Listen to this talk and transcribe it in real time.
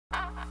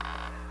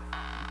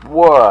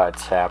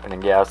What's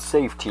happening? Yeah,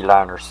 Safety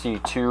Liner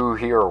C2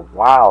 here.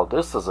 Wow,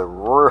 this is a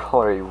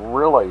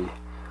really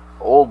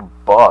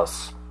old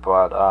bus.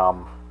 But,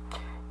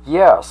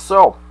 yeah,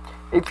 so,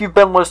 if you've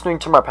been listening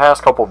to my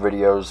past couple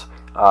videos,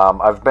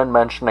 I've been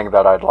mentioning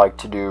that I'd like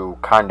to do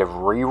kind of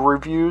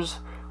re-reviews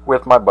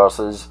with my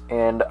buses,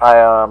 and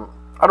I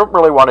don't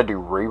really want to do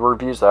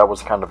re-reviews, that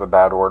was kind of a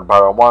bad word,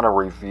 but I want to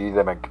review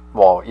them,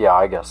 well, yeah,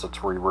 I guess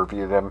it's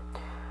re-review them,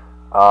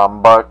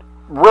 but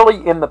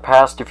really in the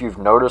past, if you've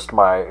noticed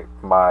my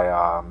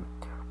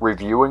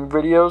reviewing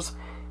videos,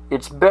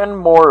 it's been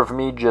more of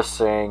me just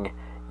saying,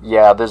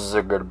 yeah, this is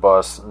a good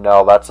bus,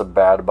 no, that's a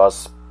bad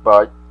bus,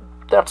 but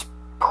that's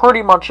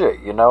pretty much it,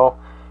 you know?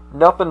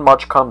 Nothing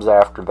much comes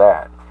after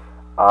that.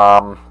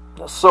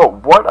 So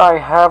what I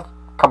have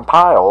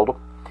compiled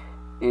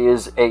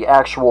is a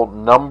actual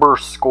number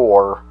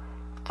score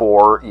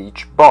for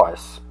each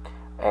bus,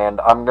 and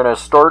I'm gonna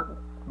start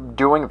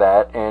doing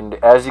that. And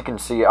as you can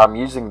see, I'm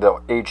using the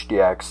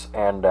HDX,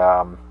 and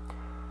I'm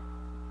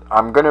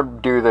gonna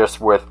do this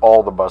with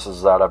all the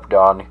buses that I've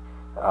done.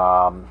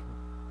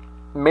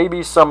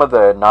 Maybe some of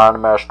the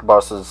non-meshed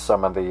buses,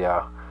 some of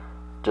the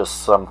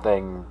just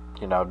something,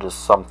 you know,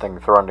 just something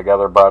thrown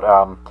together. But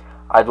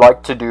I'd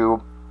like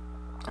to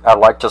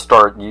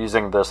start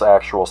using this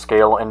actual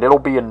scale, and it'll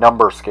be a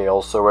number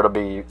scale, so it'll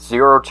be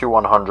 0 to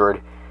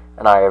 100,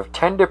 and I have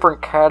 10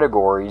 different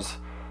categories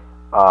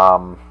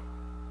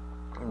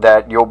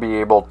that you'll be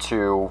able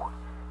to,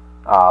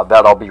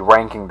 that I'll be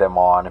ranking them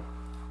on,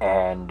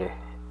 and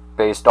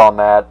based on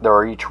that,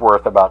 they're each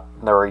worth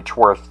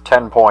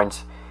 10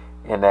 points,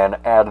 and then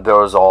add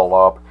those all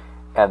up,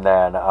 and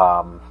then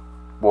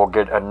we'll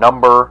get a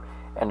number,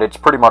 and it's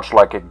pretty much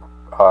like a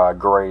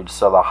grade,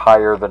 so the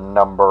higher the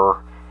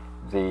number,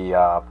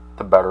 the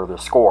better the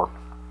score.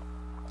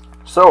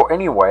 So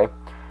anyway,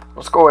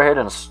 let's go ahead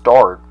and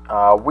start.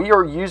 We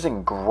are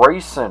using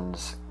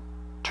Grayson's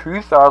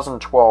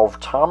 2012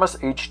 Thomas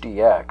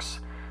HDX,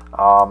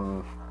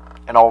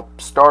 and I'll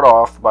start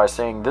off by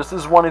saying this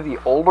is one of the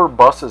older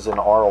buses in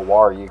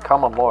ROR. You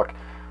come and look.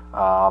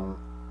 I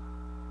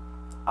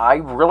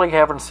really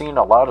haven't seen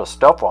a lot of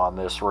stuff on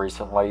this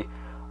recently,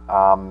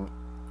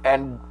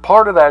 and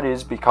part of that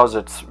is because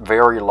it's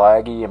very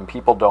laggy and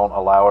people don't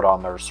allow it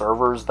on their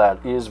servers.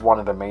 That is one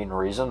of the main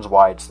reasons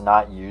why it's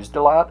not used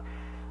a lot.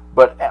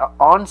 But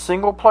on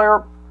single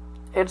player,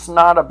 it's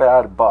not a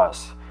bad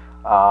bus.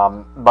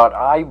 But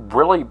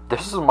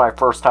this is my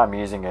first time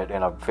using it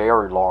in a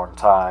very long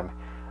time.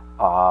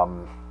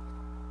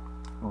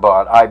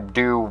 But I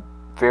do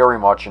very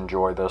much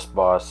enjoy this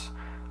bus,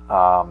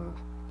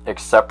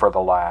 except for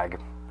the lag.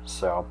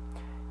 So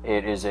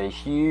it is a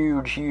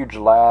huge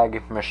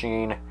lag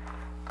machine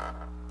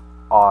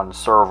on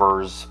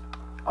servers,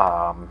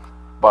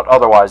 but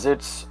otherwise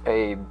it's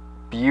a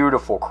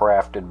beautifully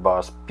crafted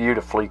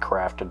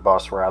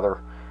bus rather.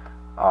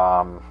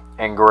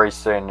 And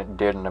Grayson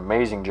did an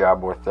amazing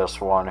job with this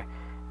one,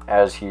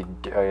 as he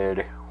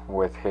did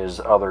with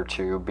his other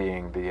two,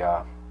 being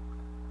the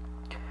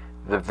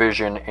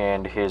Vision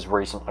and his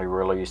recently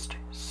released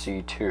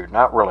C2.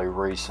 Not really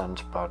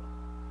recent, but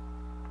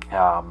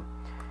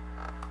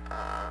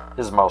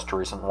his most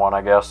recent one,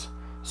 I guess.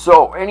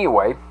 So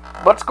anyway,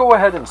 let's go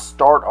ahead and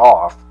start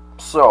off.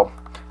 So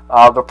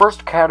the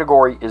first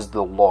category is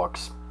the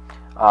looks.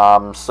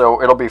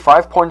 So it'll be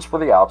 5 points for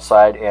the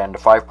outside and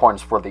 5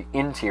 points for the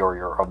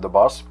interior of the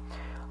bus.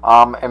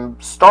 And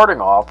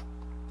starting off,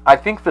 I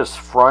think this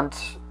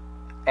front,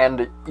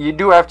 and you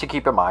do have to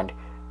keep in mind,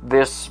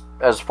 this,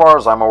 as far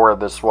as I'm aware,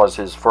 this was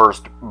his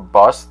first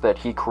bus that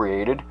he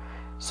created.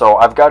 So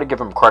I've got to give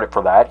him credit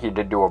for that. He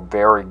did do a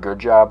very good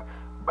job.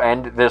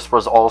 And this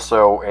is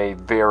also a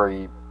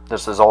very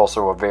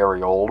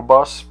old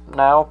bus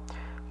now.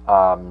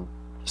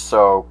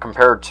 So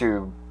compared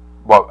to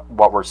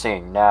what we're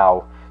seeing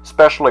now,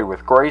 especially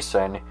with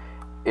Grayson,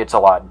 it's a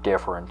lot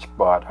different,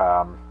 but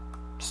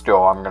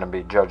still I'm going to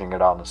be judging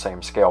it on the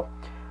same scale.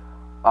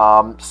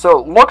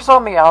 So looks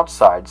on the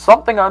outside,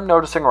 something I'm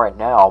noticing right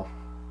now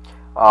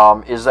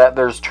is that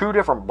there's two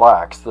different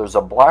blacks. There's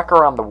a black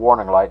around the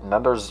warning light, and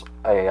then there's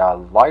a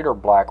lighter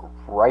black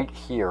right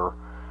here.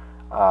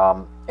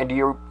 And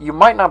you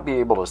might not be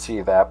able to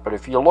see that, but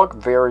if you look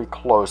very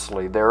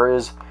closely, there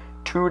is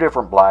two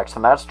different blacks,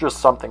 and that's just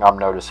something I'm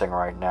noticing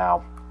right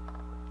now.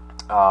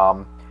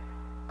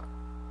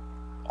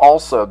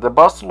 Also, the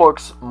bus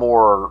looks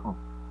more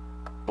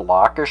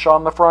blockish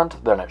on the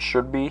front than it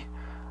should be.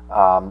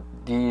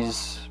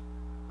 These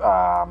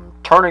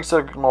turning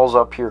signals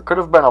up here could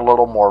have been a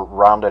little more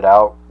rounded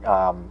out.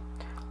 I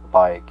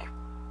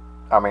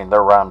mean,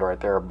 they're round right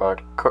there,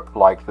 but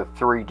like the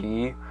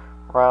 3D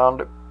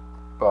round.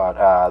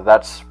 But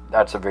that's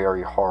a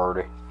very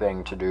hard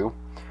thing to do.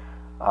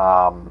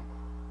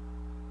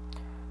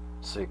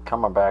 See,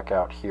 coming back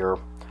out here,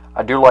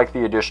 I do like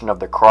the addition of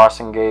the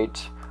crossing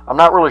gate. I'm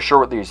not really sure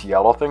what these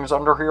yellow things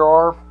under here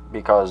are,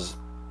 because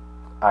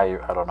I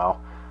don't know.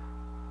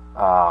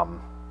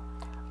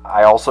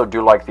 I also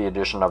do like the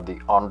addition of the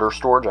under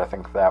storage. I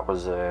think that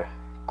was a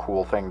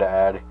cool thing to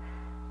add.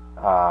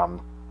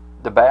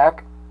 The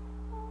back,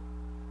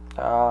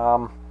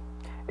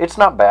 It's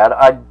not bad.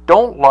 I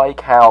don't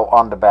like how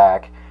on the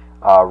back,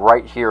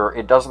 right here,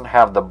 it doesn't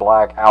have the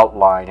black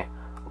outline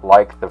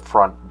like the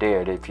front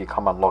did. If you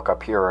come and look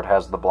up here, it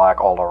has the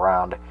black all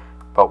around.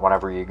 But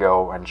whenever you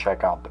go and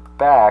check out the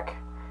back,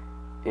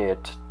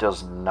 it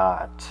does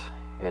not.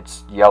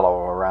 It's yellow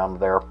around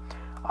there.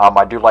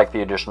 I do like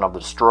the addition of the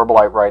strobe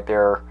light right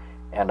there,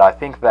 and I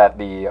think that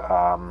the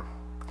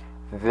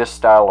this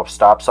style of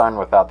stop sign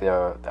without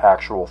the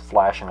actual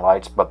flashing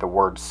lights, but the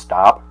word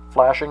stop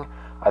flashing,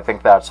 I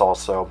think that's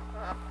also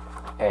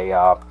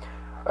a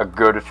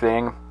good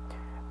thing.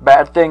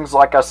 Bad things,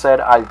 like I said,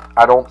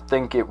 I don't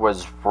think it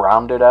was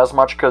rounded as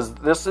much, because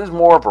this is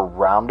more of a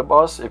round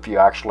bus if you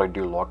actually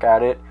do look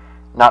at it.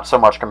 Not so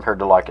much compared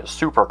to like a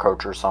super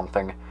coach or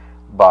something,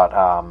 but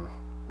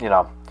you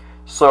know.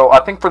 So I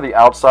think for the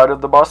outside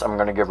of the bus, I'm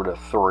going to give it a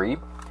 3.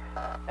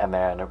 And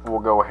then we'll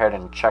go ahead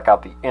and check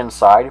out the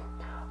inside.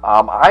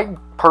 I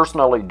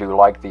personally do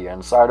like the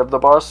inside of the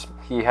bus.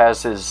 He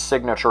has his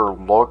signature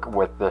look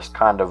with this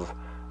kind of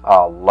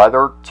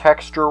leather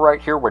texture right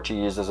here, which he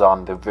uses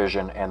on the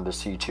Vision and the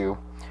C2.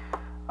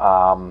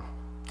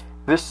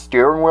 This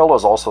steering wheel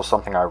is also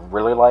something I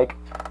really like,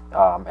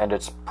 and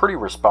it's pretty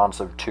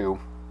responsive too.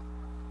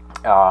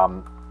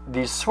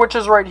 These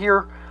switches right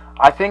here,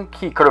 I think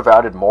he could have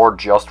added more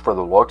just for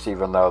the looks,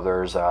 even though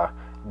there's a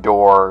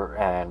door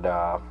and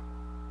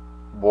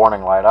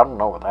warning light. I don't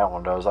know what that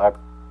one does. I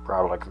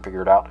probably can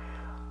figure it out.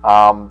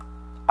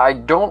 I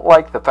don't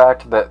like the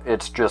fact that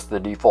it's just the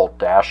default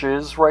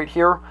dashes right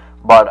here,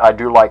 but I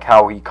do like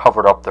how he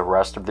covered up the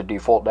rest of the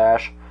default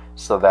dash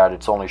so that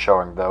it's only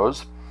showing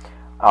those.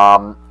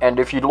 And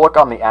if you look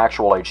on the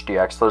actual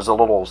HDX, there's a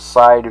little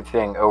side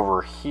thing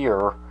over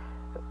here,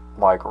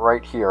 like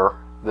right here,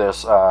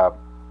 this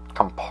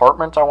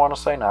compartment, I want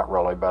to say, not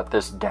really, but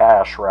this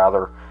dash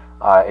rather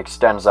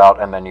extends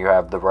out, and then you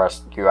have the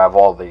rest. You have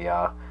all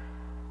the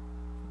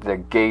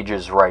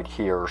gauges right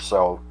here.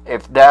 So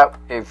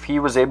if he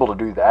was able to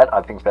do that,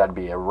 I think that'd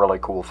be a really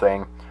cool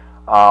thing.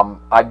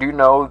 I do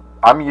know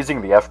I'm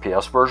using the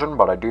FPS version,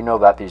 but I do know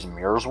that these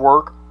mirrors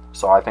work,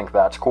 so I think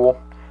that's cool.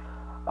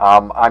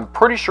 I'm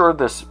pretty sure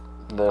this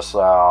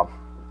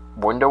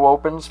window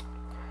opens.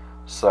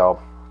 So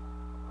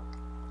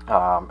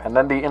and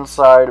then the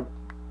inside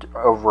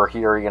over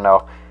here, you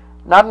know,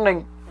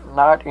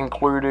 not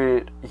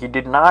included. He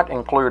did not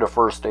include a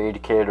first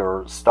aid kit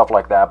or stuff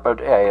like that, but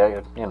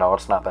hey, you know,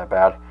 it's not that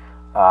bad.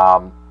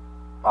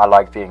 I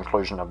like the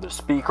inclusion of the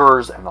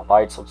speakers and the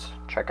lights. Let's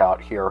check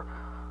out here.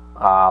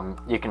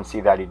 You can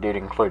see that he did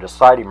include a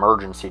side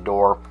emergency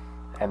door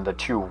and the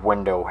 2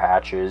 window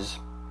hatches.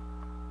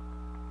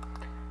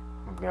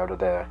 Go to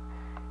the,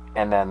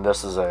 and then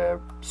this is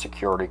a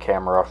security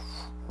camera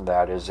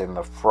that is in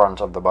the front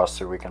of the bus,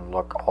 so we can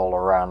look all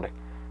around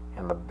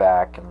in the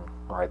back and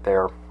right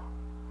there.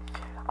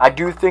 I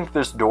do think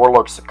this door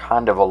looks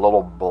kind of a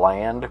little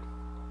bland.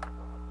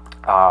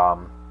 I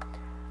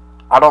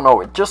don't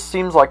know, it just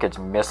seems like it's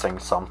missing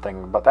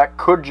something, but that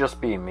could just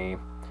be me.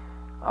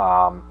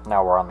 Now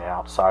we're on the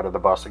outside of the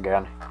bus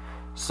again.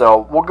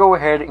 So we'll go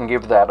ahead and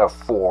give that a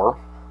 4.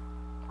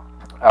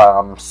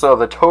 So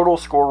the total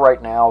score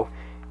right now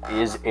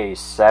is a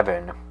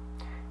 7.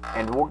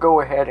 And we'll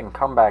go ahead and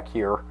come back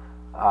here.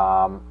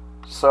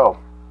 So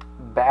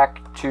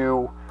back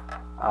to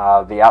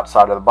the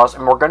outside of the bus,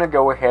 and we're going to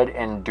go ahead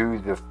and do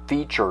the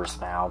features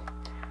now.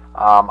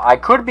 I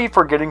could be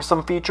forgetting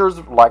some features.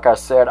 Like I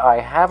said, I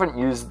haven't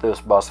used this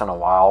bus in a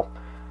while,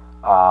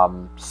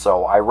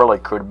 so I really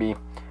could be.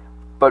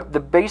 But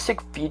the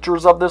basic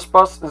features of this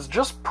bus is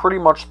just pretty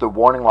much the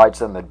warning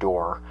lights and the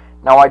door.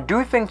 Now, I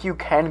do think you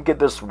can get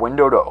this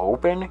window to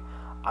open.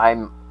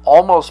 I'm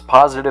almost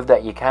positive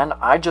that you can.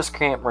 I just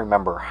can't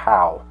remember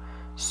how.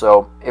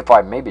 So if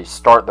I maybe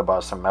start the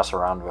bus and mess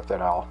around with it,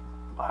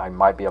 I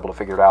might be able to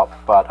figure it out.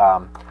 But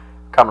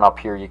coming up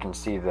here, you can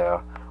see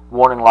the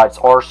warning lights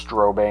are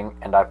strobing,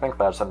 and I think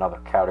that's another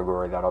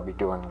category that I'll be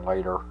doing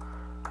later.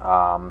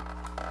 And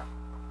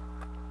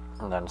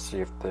then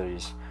see if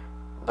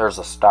there's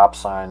a stop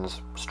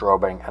signs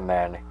strobing, and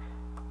then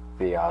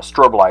the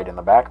strobe light in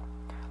the back.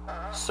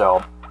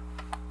 So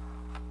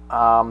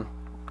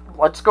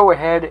let's go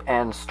ahead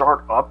and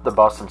start up the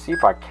bus and see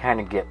if I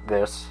can get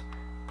this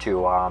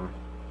to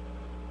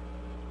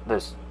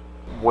this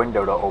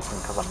window to open,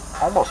 because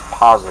I'm almost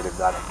positive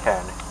that it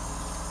can.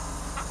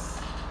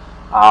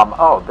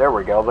 Oh, there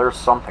we go. There's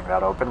something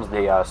that opens.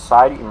 The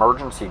side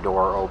emergency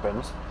door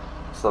opens,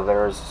 so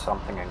there's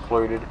something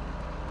included.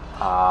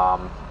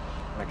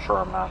 Make sure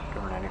I'm not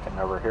doing anything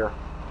over here.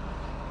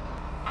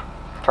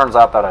 Turns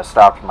out that I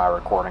stopped my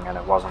recording and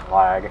it wasn't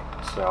lag,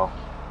 so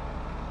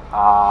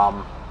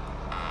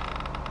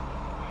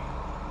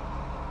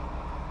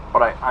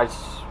but I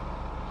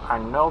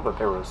know that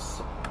there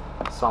was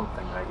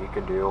something that you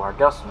could do. I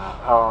guess not.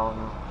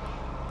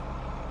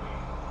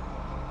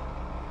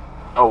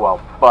 Oh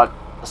well, but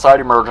the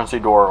side emergency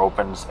door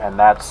opens, and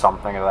that's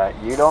something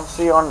that you don't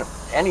see on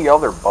any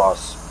other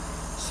bus.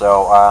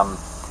 So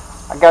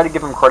I got to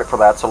give him credit for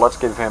that. So let's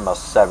give him a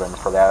 7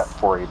 for that,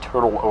 for a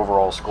total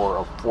overall score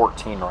of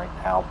 14 right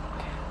now.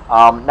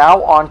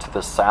 Now on to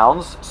the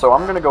sounds. So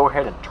I'm going to go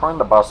ahead and turn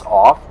the bus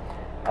off,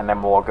 and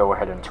then we'll go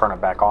ahead and turn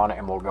it back on,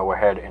 and we'll go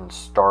ahead and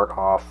start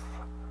off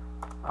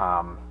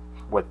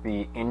with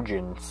the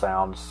engine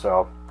sounds.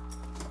 So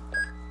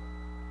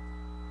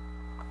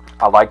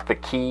I like the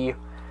key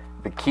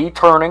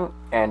turning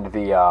and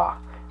the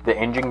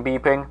engine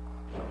beeping.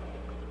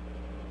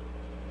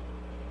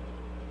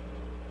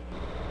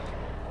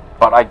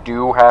 But I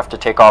do have to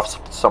take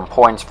off some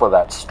points for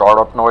that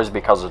startup noise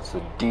because it's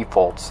the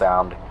default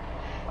sound.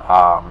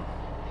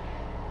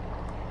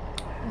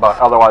 But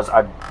otherwise,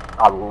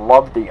 I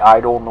love the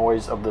idle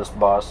noise of this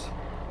bus.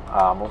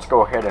 Let's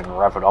go ahead and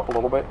rev it up a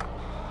little bit.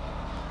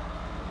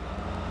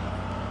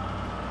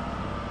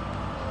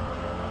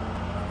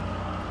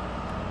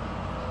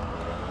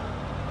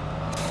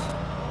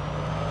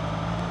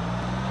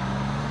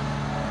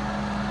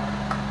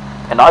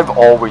 And I've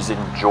always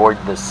enjoyed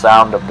the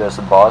sound of this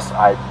bus.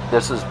 I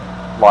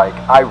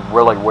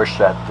really wish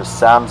that the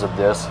sounds of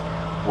this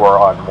were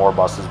on more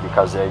buses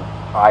because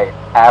I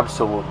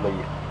absolutely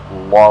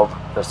love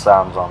the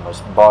sounds on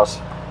this bus.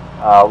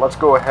 Let's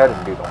go ahead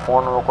and do the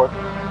horn real quick.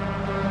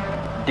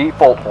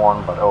 Default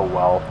horn, but oh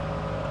well.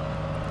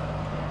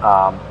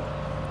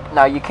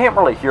 Now you can't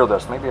really hear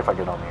this. Maybe if I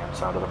get on the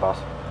inside of the bus.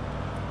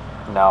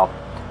 No.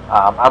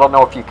 I don't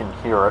know if you can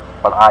hear it,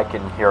 but I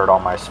can hear it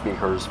on my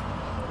speakers.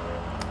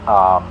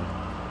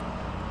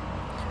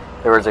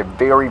 There is a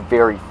very,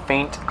 very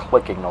faint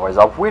clicking noise.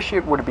 I wish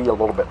it would be a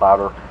little bit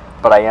louder,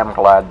 but I am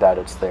glad that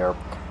it's there.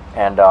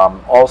 And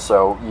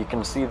also, you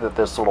can see that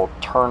this little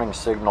turning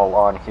signal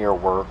on here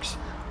works,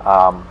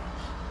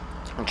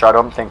 which I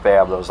don't think they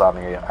have those on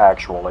the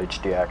actual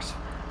HDX.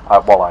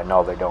 Well, I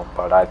know they don't,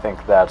 but I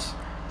think that's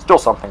still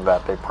something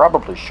that they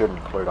probably should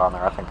include on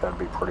there. I think that'd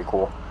be pretty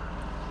cool.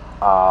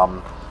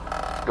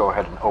 Let's go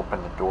ahead and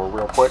open the door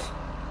real quick.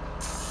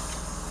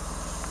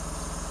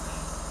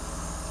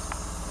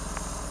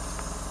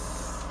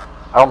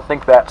 I don't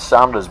think that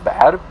sound is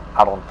bad.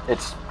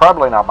 It's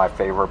probably not my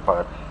favorite,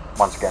 but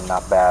once again,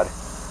 not bad.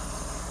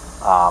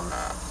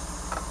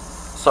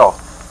 So,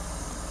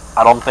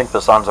 I don't think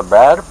the sounds are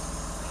bad.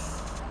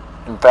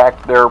 In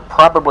fact, they're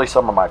probably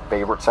some of my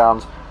favorite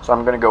sounds, so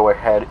I'm going to go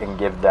ahead and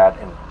give that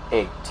an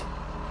 8.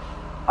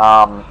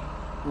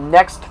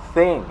 Next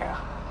thing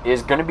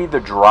is going to be the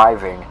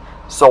driving.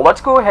 So let's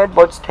go ahead,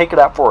 let's take it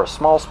out for a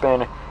small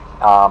spin,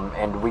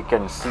 and we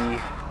can see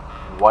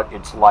what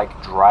it's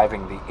like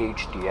driving the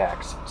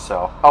HDX.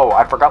 So, oh,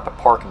 I forgot the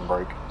parking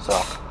brake. So,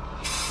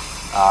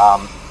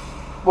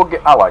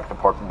 I like the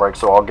parking brake,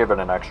 so I'll give it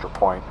an extra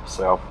point.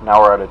 So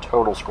now we're at a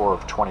total score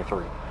of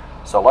 23.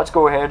 So let's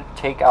go ahead,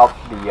 take out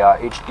the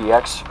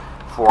HDX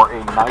for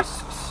a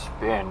nice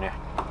spin.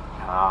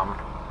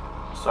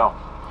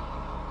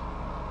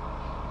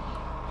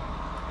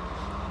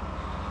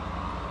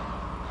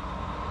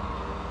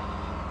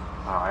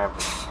 Oh, I have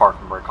the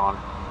parking brake on.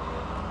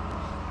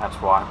 That's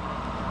why.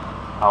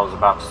 I was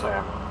about to say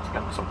I'm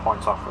getting some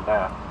points off for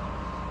that.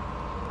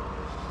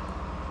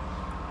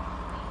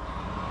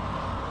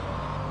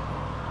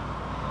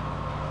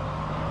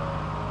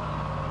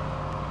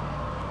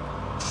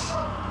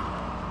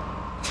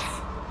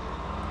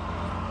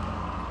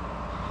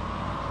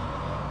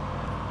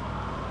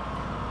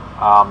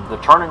 The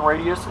turning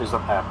radius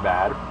isn't that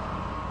bad.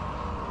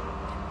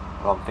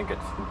 I don't think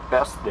it's the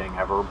best thing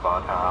ever,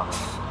 but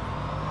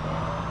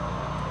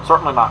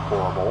certainly not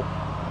horrible.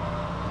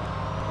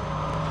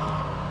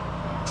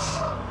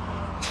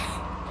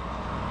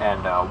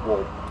 And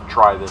we'll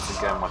try this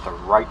again with a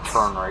right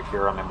turn right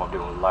here, and then we'll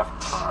do a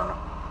left turn.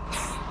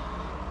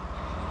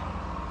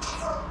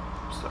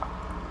 So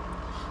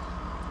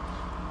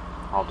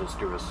I'll just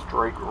do a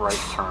straight right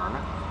turn.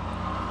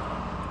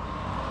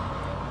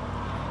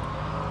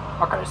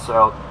 Okay,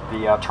 so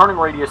the turning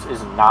radius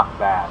is not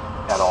bad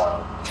at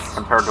all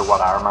compared to what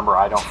I remember.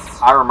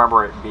 I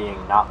remember it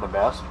being not the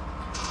best.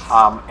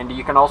 And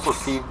you can also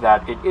see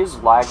that it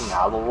is lagging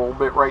out a little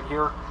bit right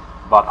here,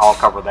 but I'll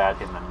cover that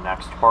in the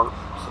next part.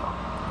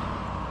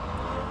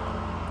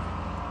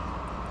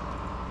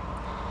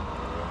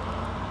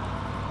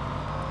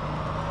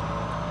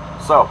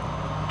 So,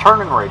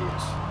 turning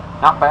radius,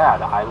 not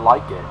bad. I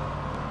like it.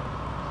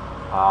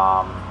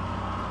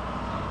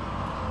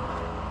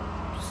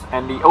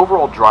 And the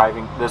overall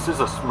driving, this is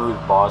a smooth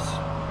bus.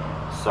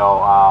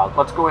 So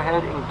let's go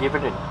ahead and give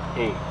it an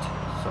 8.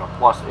 So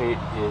plus 8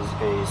 is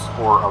a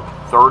score of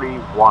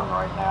 31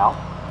 right now.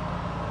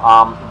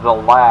 The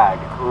lag,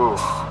 oof,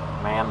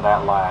 man,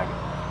 that lag.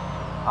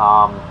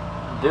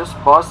 This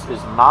bus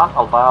is not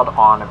allowed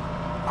on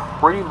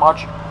pretty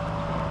much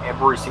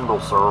every single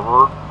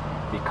server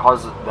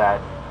because of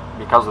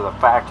the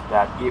fact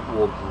that it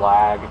will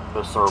lag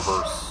the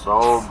server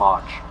so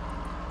much.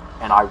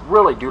 And I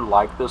really do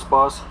like this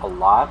bus a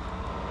lot,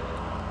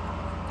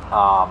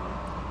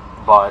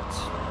 but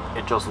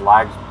it just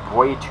lags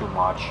way too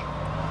much.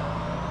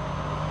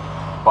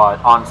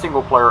 But on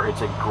single player,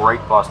 it's a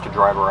great bus to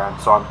drive around,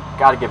 so I've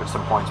got to give it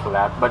some points for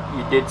that. But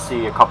you did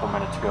see a couple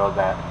minutes ago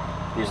that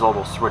these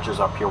little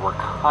switches up here were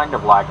kind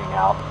of lagging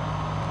out.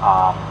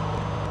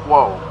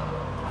 Whoa.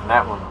 And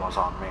that one was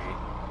on me,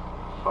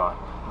 but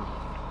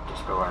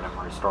just go ahead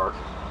and restart.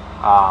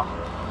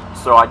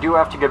 So I do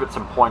have to give it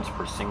some points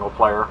for single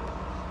player,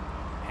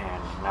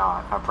 and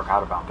now I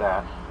forgot about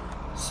that.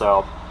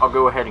 So I'll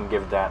go ahead and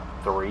give that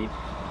 3.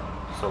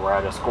 So we're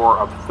at a score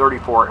of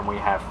 34, and we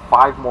have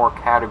 5 more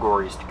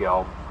categories to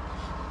go.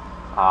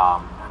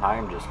 And I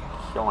am just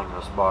killing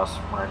this bus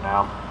right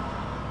now.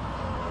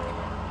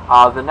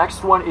 The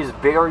next one is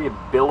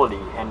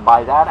variability, and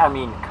by that I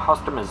mean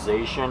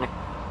customization.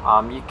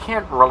 You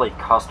can't really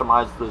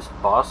customize this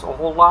bus a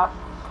whole lot.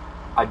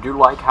 I do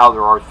like how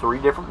there are 3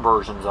 different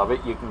versions of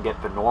it. You can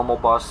get the normal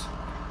bus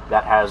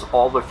that has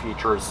all the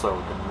features, so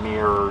the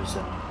mirrors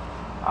and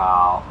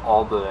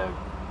all the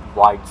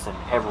lights and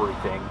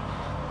everything.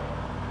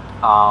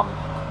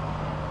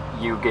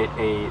 You get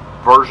a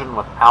version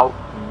without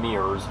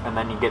mirrors, and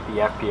then you get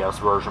the FPS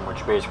version,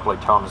 which basically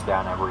tones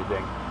down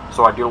everything.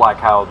 So I do like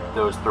how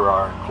those 3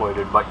 are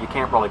included, but you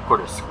can't really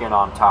put a skin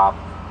on top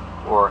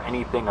or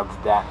anything of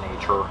that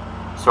nature.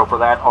 So for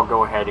that, I'll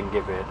go ahead and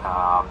give it,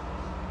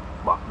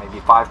 maybe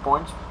 5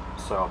 points.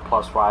 So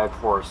plus 5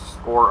 for a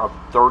score of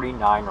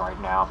 39 right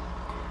now.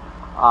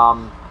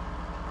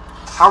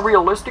 How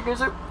realistic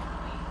is it?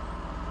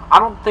 I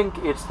don't think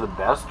it's the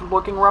best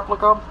looking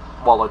replica.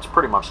 Well, it's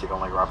pretty much the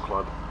only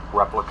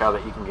replica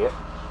that you can get.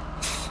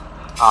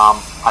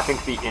 I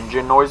think the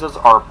engine noises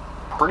are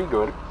pretty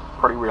good,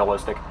 pretty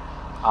realistic.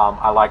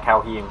 I like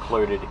how he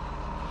included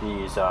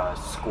these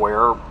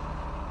square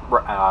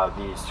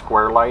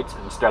lights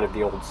instead of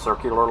the old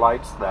circular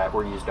lights that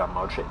were used on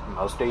most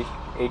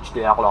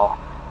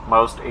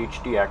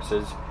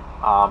HDXs.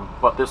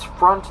 But this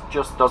front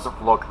just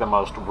doesn't look the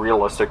most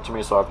realistic to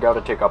me, so I've got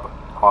to take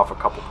off a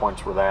couple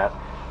points for that.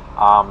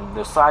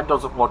 The side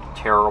doesn't look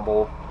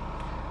terrible,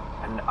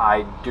 and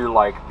I do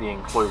like the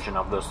inclusion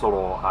of this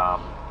little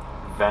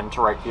vent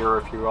right here,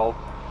 if you will.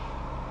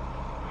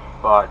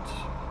 But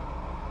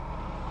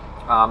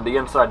the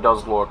inside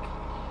does look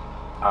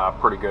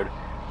pretty good.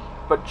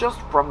 But just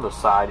from the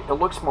side, it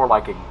looks more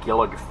like a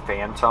Gillig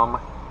Phantom,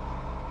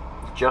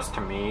 just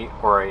to me,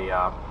 or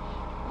a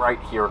right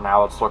here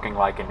now it's looking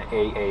like an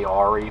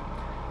AARE.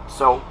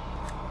 So,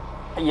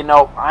 you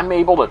know, I'm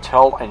able to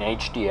tell an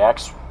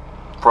HDX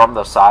from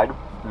the side,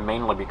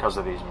 mainly because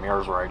of these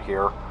mirrors right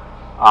here.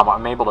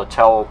 I'm able to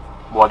tell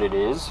what it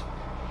is,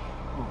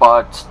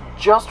 but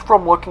just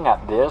from looking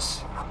at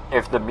this,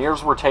 if the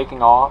mirrors were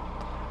taking off,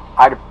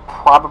 I'd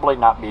probably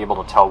not be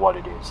able to tell what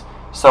it is.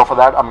 So for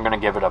that, I'm going to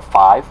give it a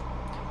 5,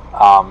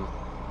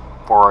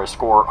 for a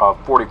score of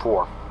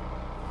 44.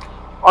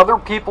 Other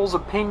people's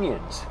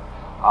opinions.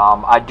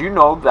 I do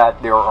know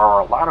that there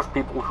are a lot of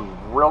people who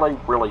really,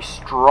 really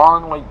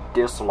strongly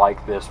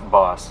dislike this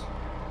bus.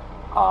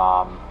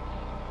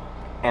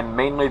 And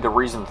mainly the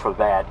reason for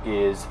that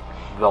is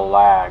the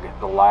lag.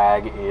 The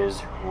lag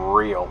is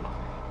real.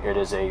 It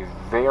is a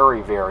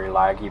very, very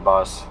laggy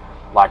bus,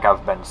 like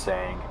I've been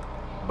saying.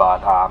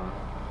 But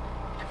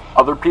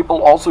other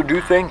people also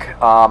do think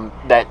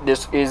that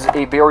this is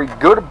a very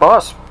good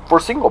bus for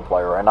single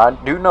player, and I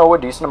do know a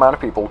decent amount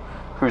of people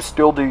who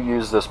still do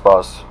use this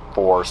bus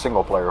for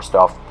single player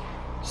stuff.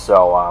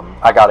 So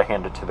I gotta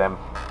hand it to them.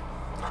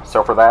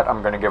 So for that,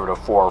 I'm gonna give it a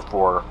 4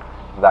 for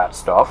that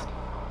stuff.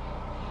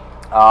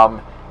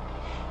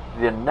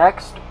 The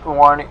next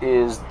one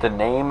is the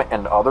name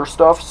and other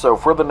stuff. So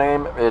for the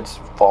name, it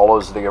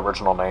follows the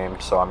original name,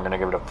 so I'm going to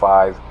give it a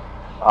 5.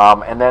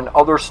 And then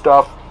other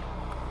stuff,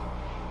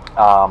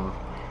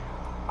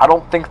 I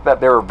don't think that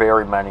there are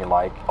very many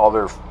like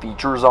other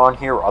features on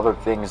here, other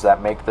things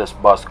that make this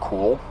bus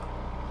cool.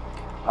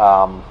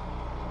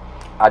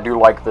 I do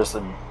like this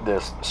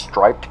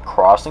striped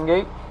crossing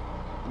gate,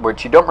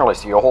 which you don't really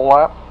see a whole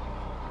lot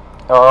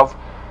of,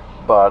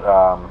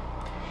 but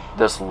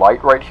this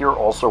light right here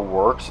also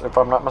works, if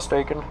I'm not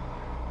mistaken.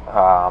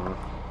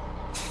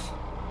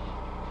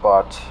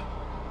 But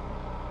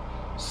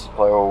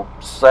so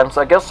since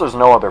I guess there's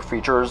no other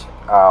features,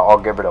 I'll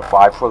give it a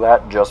 5 for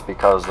that, just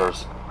because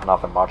there's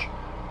nothing much.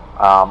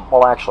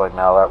 Well, actually,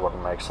 no, that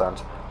wouldn't make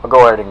sense. I'll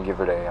go ahead and give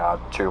it a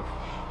 2.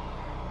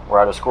 We're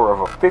at a score of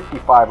a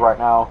 55 right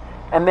now.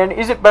 And then,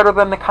 is it better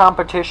than the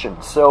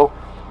competition? So,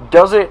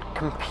 does it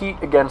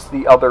compete against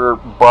the other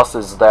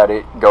buses that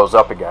it goes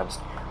up against?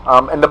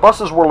 And the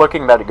buses we're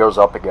looking that it goes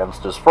up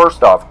against is,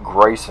 first off,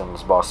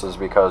 Grayson's buses,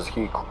 because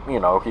he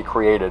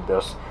created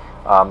this.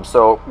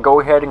 So go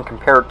ahead and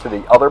compare it to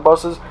the other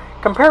buses.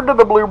 Compared to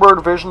the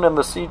Bluebird Vision and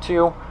the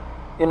C2,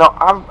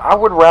 I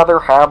would rather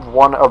have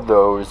one of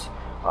those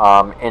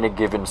in a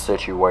given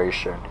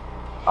situation.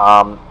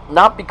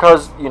 Not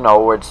because,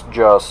 it's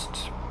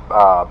just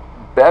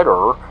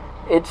better.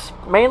 It's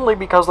mainly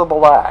because of the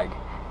lag.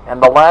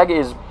 And the lag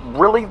is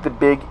really the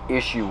big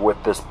issue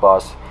with this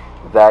bus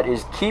that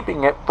is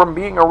keeping it from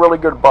being a really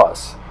good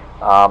bus.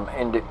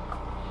 And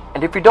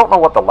if you don't know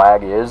what the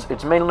lag is,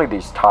 it's mainly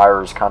these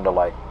tires kind of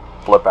like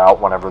flip out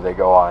whenever they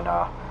go on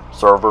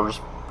servers.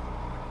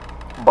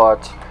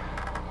 But,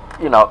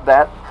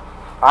 that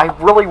I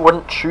really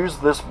wouldn't choose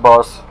this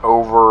bus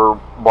over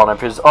one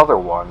of his other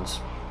ones.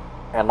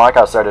 And like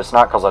I said, it's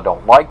not because I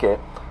don't like it.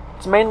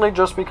 It's mainly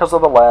just because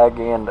of the lag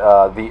and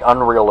the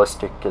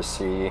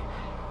unrealisticity,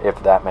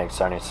 if that makes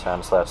any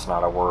sense. That's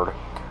not a word.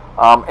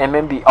 And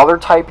then the other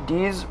Type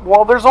Ds,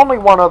 well, there's only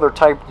one other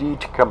Type D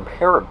to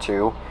compare it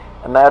to,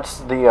 and that's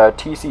the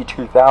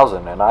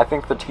TC2000. And I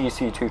think the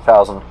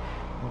TC2000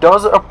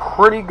 does a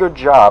pretty good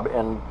job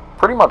and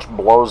pretty much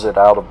blows it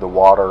out of the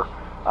water.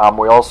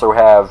 We also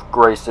have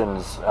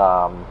Grayson's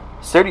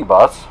city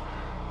bus.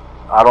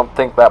 I don't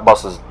think that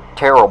bus is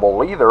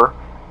terrible either.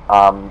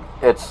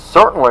 It's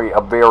certainly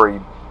a better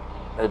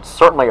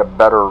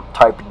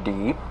Type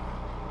D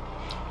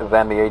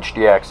than the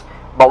HDX.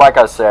 But like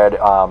I said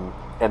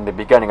in the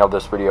beginning of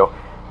this video,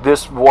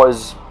 this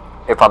was,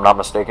 if I'm not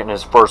mistaken,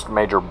 his first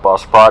major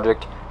bus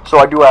project. So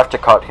I do have to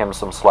cut him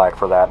some slack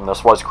for that. And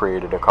this was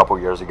created a couple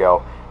years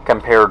ago,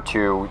 compared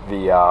to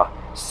the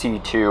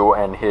C2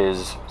 and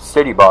his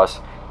city bus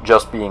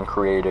just being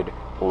created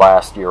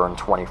last year in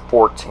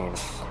 2014.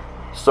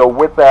 So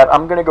with that,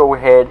 I'm going to go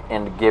ahead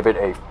and give it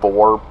a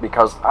 4,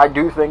 because I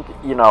do think,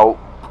 you know,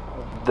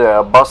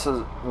 the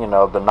buses, you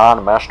know, the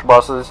non-meshed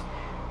buses,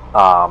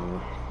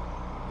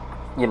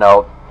 you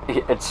know,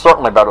 it's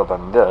certainly better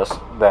than those,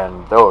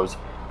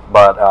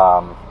 but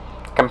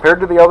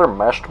compared to the other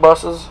meshed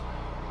buses,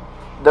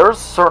 there's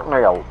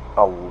certainly a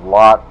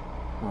lot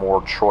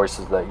more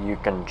choices that you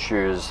can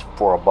choose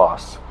for a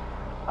bus.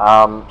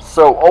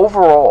 So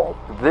overall,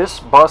 this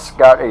bus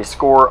got a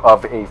score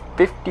of a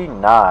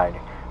 59,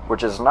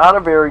 which is not a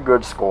very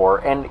good score,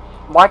 and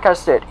like I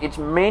said, it's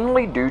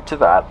mainly due to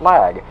that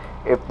lag.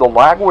 If the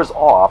lag was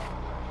off,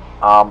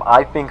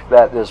 I think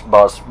that this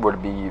bus would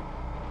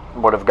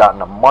have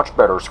gotten a much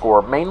better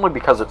score, mainly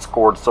because it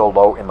scored so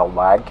low in the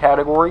lag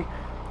category.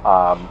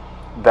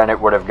 Then it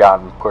would have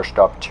gotten pushed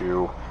up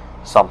to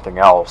something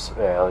else,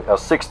 a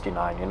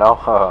 69, you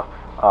know.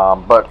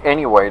 But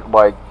anyway,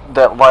 like,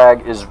 that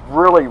lag is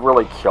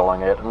really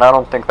killing it, and I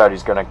don't think that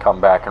he's going to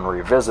come back and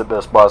revisit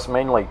this bus,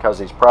 mainly because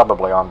he's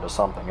probably on to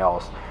something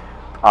else.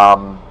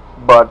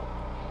 But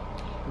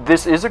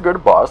this is a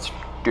good bus,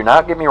 do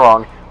not get me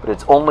wrong, but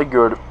it's only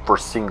good for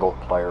single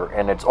player,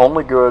 and it's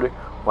only good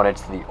when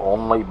it's the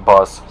only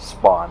bus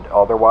spawned.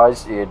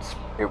 Otherwise, it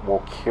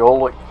will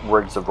kill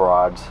rigs of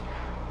rods.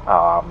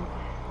 But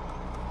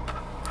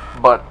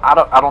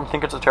I don't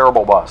think it's a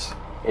terrible bus.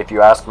 If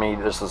you ask me,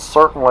 this is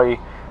certainly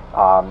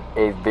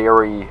a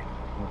very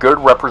good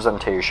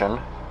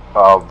representation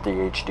of the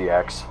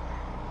HDX,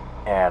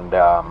 and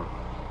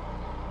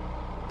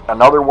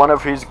another one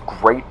of his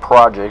great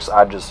projects.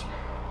 I just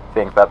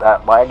think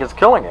that lag is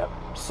killing it.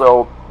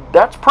 So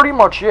that's pretty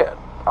much it.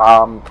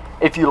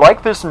 If you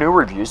like this new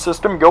review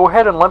system, go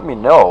ahead and let me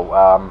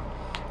know.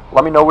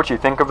 Let me know what you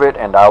think of it,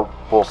 and I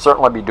will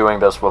certainly be doing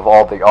this with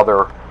all the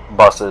other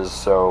buses.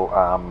 So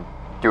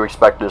do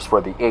expect this for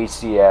the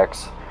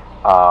ACX,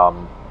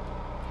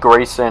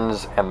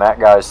 Grayson's, and that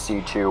guy's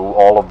C2,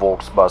 all of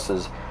Volk's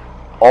buses,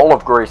 all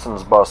of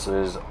Grayson's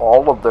buses,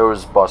 all of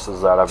those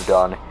buses that I've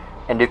done.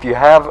 And if you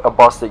have a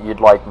bus that you'd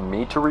like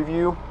me to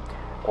review,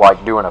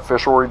 like do an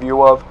official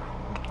review of,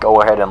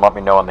 go ahead and let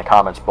me know in the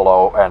comments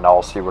below, and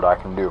I'll see what I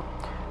can do.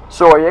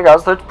 So yeah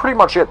guys, that's pretty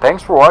much it.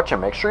 Thanks for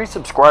watching. Make sure you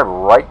subscribe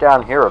right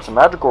down here. It's a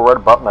magical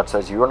red button that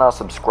says you are not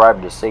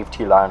subscribed to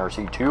Safety Line or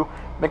C2.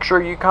 Make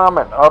sure you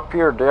comment up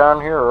here,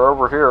 down here, or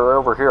over here, or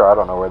over here. I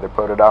don't know where they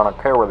put it. I don't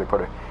care where they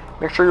put it.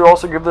 Make sure you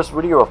also give this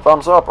video a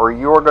thumbs up, or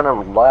you're going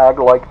to lag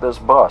like this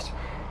bus.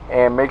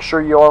 And make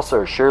sure you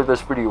also share this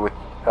video with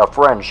a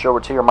friend. Show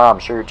it to your mom.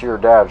 Show it to your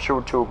dad. Show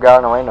it to a guy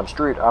in a random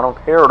street. I don't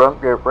care.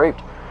 Don't get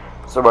raped.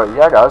 So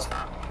yeah guys,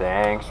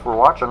 thanks for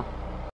watching.